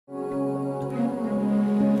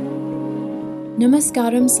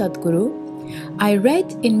Namaskaram Sadhguru. I read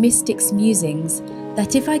in Mystic's Musings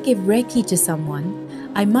that if I give Reiki to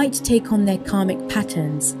someone, I might take on their karmic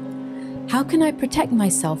patterns. How can I protect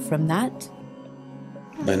myself from that?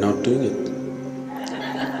 By not doing it.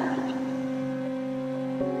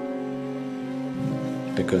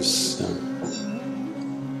 Because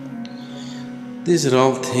these are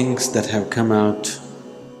all things that have come out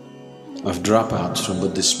of dropouts from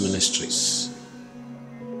Buddhist ministries.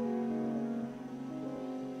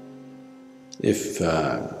 If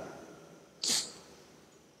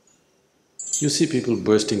you see people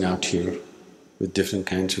bursting out here with different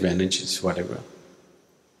kinds of energies, whatever,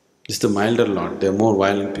 it's the milder lot, they're more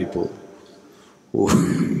violent people who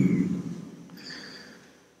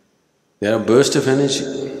they're a burst of energy.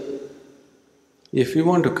 If we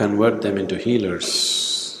want to convert them into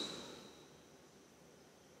healers,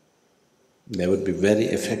 they would be very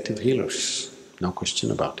effective healers, no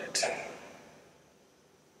question about it.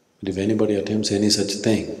 But if anybody attempts any such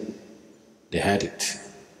thing, they had it.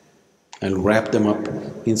 I'll wrap them up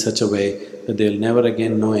in such a way that they'll never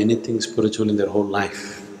again know anything spiritual in their whole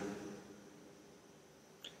life.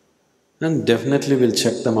 And definitely we'll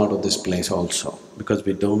check them out of this place also, because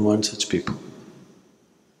we don't want such people.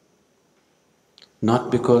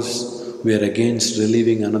 Not because we are against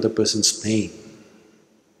relieving another person's pain,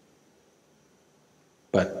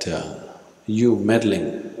 but you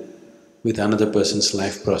meddling with another person's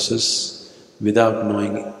life process without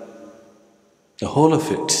knowing the whole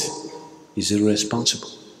of it is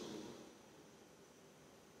irresponsible.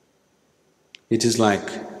 It is like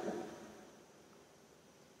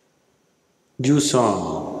you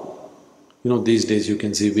saw, these days you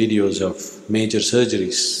can see videos of major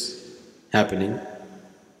surgeries happening.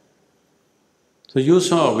 So you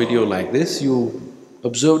saw a video like this, you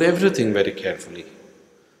observed everything very carefully.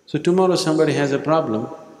 So tomorrow somebody has a problem,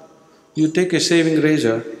 you take a shaving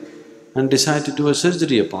razor and decide to do a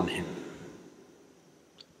surgery upon him.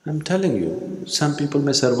 I'm telling you, some people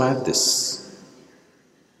may survive this.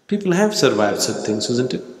 People have survived such things,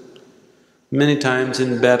 isn't it? Many times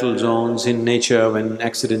in battle zones, in nature, when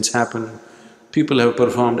accidents happen, people have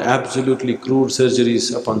performed absolutely crude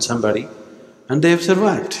surgeries upon somebody and they have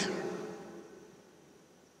survived.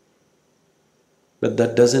 But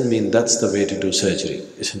that doesn't mean that's the way to do surgery,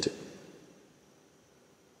 isn't it?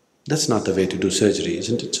 That's not the way to do surgery,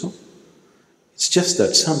 isn't it so? It's just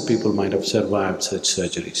that some people might have survived such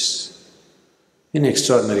surgeries. In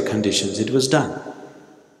extraordinary conditions, it was done.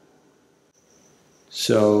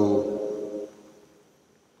 So,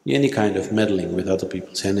 any kind of meddling with other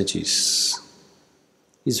people's energies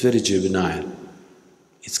is very juvenile.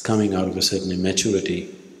 It's coming out of a certain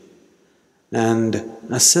immaturity and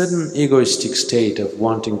a certain egoistic state of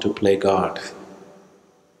wanting to play God.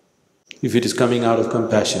 If it is coming out of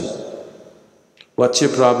compassion, what's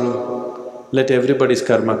your problem? Let everybody's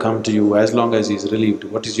karma come to you as long as he's relieved,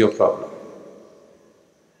 what is your problem?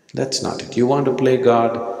 That's not it. You want to play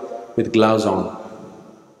God with gloves on.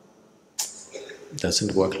 It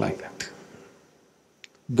doesn't work like that.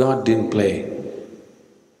 God didn't play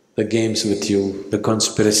the games with you, the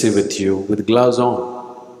conspiracy with you, with gloves on.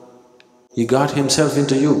 He got himself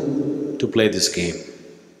into you to play this game.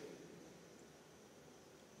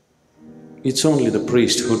 It's only the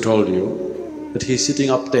priest who told you that he's sitting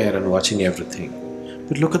up there and watching everything.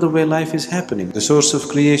 But look at the way life is happening. The source of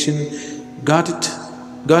creation got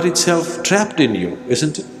itself trapped in you,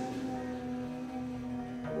 isn't it?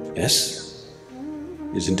 Yes,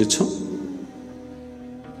 isn't it so?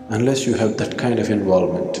 Unless you have that kind of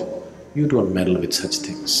involvement, you don't meddle with such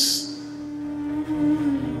things.